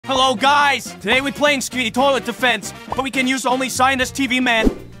Hello guys! Today we're playing Skibidi Toilet Defense, but we can use only Scientist TV Man.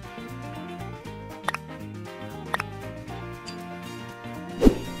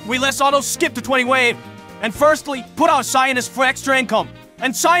 We let's auto skip to 20 wave, and firstly, put our Scientist for extra income,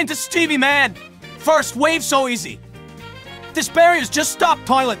 and Scientist TV Man. First wave so easy. This barrier's just stop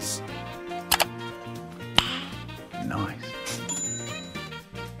toilets. Nice.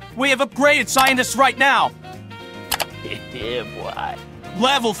 We have upgraded Scientists right now. Yeah, boy.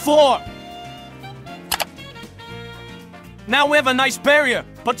 Level 4. Now we have a nice barrier,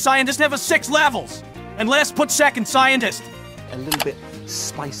 but Scientists have 6 levels. And let's put second Scientist. A little bit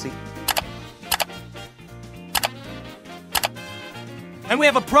spicy. And we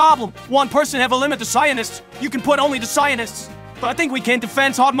have a problem. One person have a limit to Scientists. You can put only the Scientists. But I think we can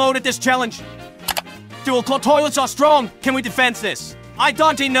defense hard mode at this challenge. Dual claw toilets are strong. Can we defense this? I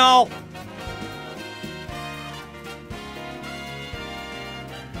don't know.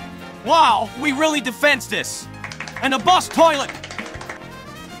 Wow, we really defense this. And a bus toilet.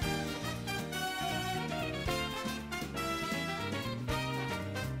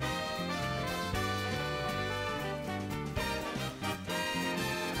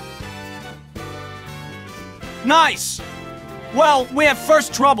 Nice. Well, we have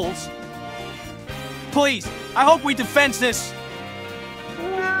first troubles. Please, I hope we defense this.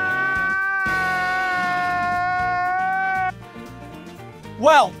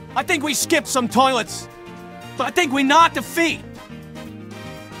 Well, I think we skipped some toilets. But I think we not defeat.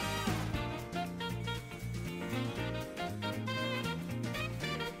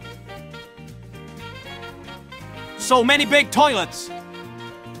 So many big toilets.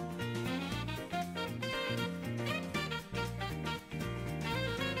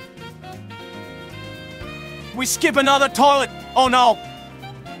 We skip another toilet. Oh no.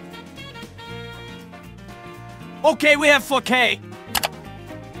 Okay, we have 4K.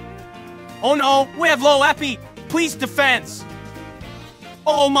 Oh no, we have low epi. Please defense.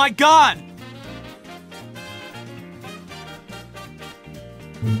 Oh my god.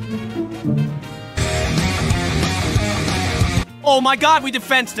 Oh my god, we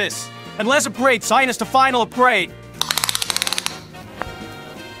defense this. And let's upgrade Scientist to final upgrade.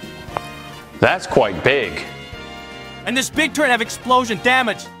 That's quite big. And this big turret have explosion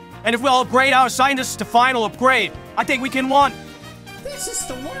damage. And if we'll upgrade our Scientists to final upgrade, I think we can win. This is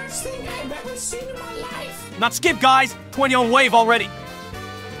the worst thing I've ever seen in my life. Not skip, guys. 20 on wave already.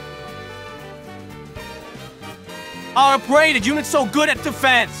 Our upgraded unit's so good at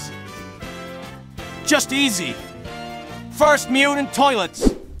defense. Just easy. First mutant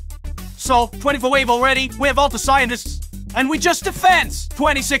toilets. So, 24 wave already. We have all the Scientists. And we just defense.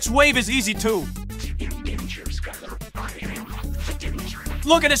 26 wave is easy too.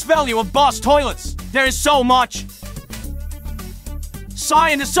 Look at this value of boss toilets. There is so much.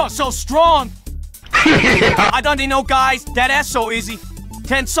 Scientists are so strong. I don't know, guys. That's so easy.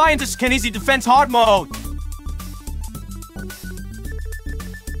 10 Scientists can easy defense hard mode.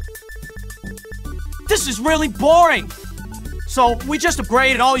 This is really boring. So we just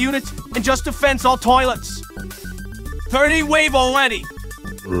upgraded all units and just defense all toilets. 30 wave already.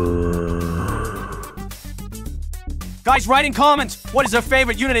 Guys, write in comments, what is your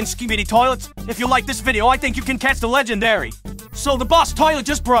favorite unit in Skibidi Toilets? If you like this video, I think you can catch the legendary. So the boss toilet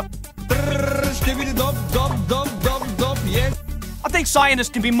just broke. I think Scientists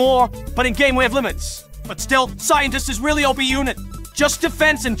can be more, but in game we have limits. But still, Scientist is really OP unit. Just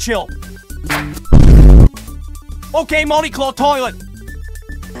defense and chill. Okay, multi-claw toilet.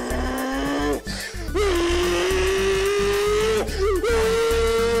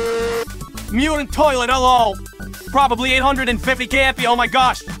 Mutant toilet, hello. Probably 850k epi, oh my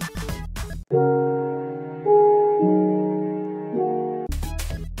gosh.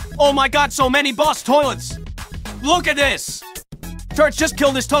 Oh my god, so many boss toilets. Look at this. Turrets just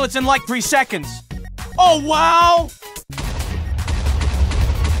killed this toilets in like 3 seconds. Oh wow.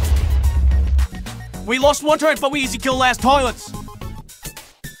 We lost one turret, but we easy kill last toilets.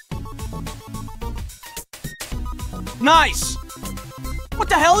 Nice. What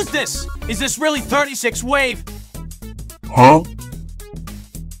the hell is this? Is this really 36 wave? Huh?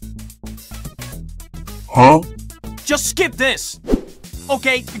 Huh? Just skip this.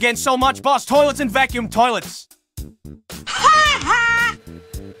 Okay, again, so much boss toilets and vacuum toilets.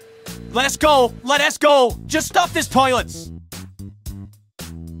 Let's go. Let us go. Just stop this toilets.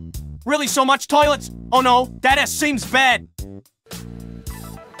 Really so much toilets? Oh no, that seems bad.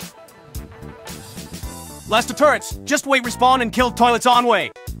 Last the turrets. Just wait, respawn, and kill toilets on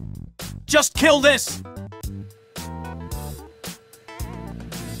way. Just kill this.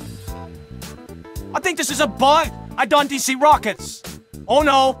 I think this is a bug. I don't see rockets. Oh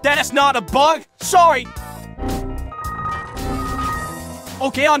no, that is not a bug. Sorry.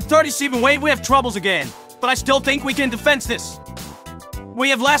 Okay, on 37 wave, we have troubles again. But I still think we can defense this. We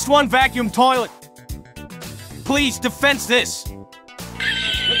have last one vacuum toilet. Please, defense this.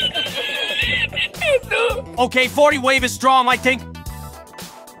 Okay, 40 wave is strong, I think.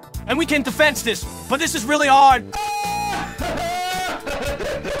 And we can defense this, but this is really hard.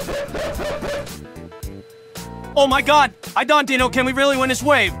 Oh my god, I don't know, can we really win this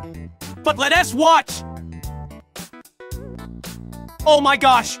wave? But let us watch. Oh my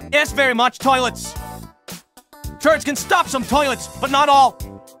gosh, yes, very much toilets. Turds can stop some toilets, but not all.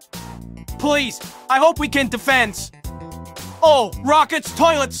 Please, I hope we can defense. Oh, rockets,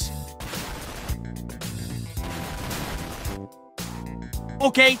 toilets.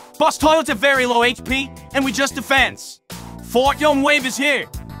 Okay, bus toilets have very low HP, and we just defense. Fort Young Wave is here.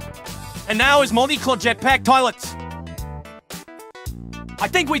 And now is multi-claw jetpack toilets. I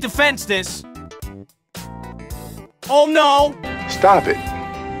think we defense this. Oh no! Stop it.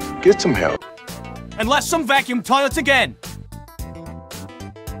 Get some help. Unless some vacuum toilets again.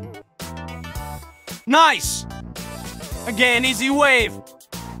 Nice! Again, easy wave.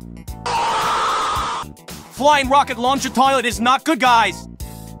 Flying rocket launcher toilet is not good, guys.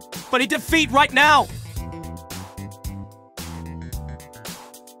 But he defeat right now.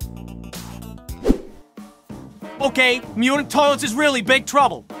 Okay, mutant toilets is really big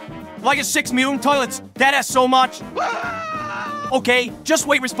trouble. Like a 6 mutant toilets, that has so much. Okay, just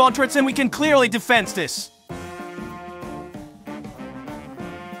wait respawn turrets and we can clearly defense this.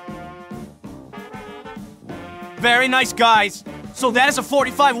 Very nice, guys. So that is a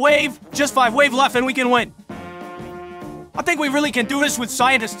 45 wave, just 5 wave left and we can win. I think we really can do this with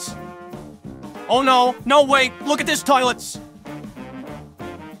scientists. Oh no, no wait, look at this toilets.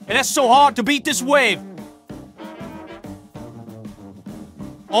 It is so hard to beat this wave.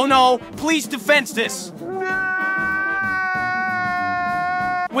 Oh no, please defense this.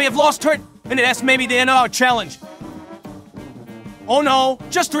 We have lost turret, and it has maybe the end of our challenge. Oh no,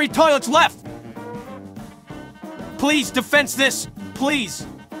 just 3 toilets left. Please defense this, please.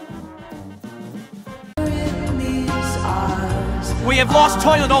 We have lost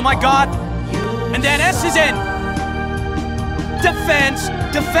toilet, oh my god. And that S is in. Defense,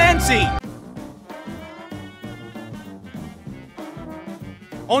 defensey.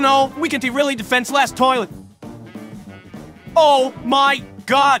 Oh no, we can really defense last toilet. Oh my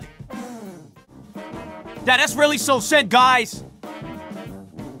god. That is really so sad, guys.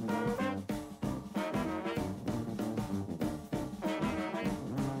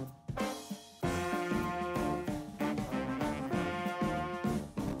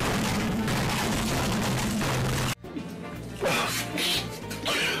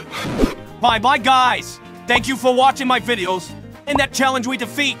 Bye-bye, guys. Thank you for watching my videos. In that challenge we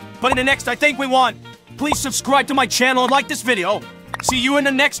defeat, but in the next I think we won. Please subscribe to my channel and like this video. See you in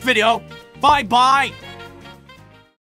the next video. Bye-bye.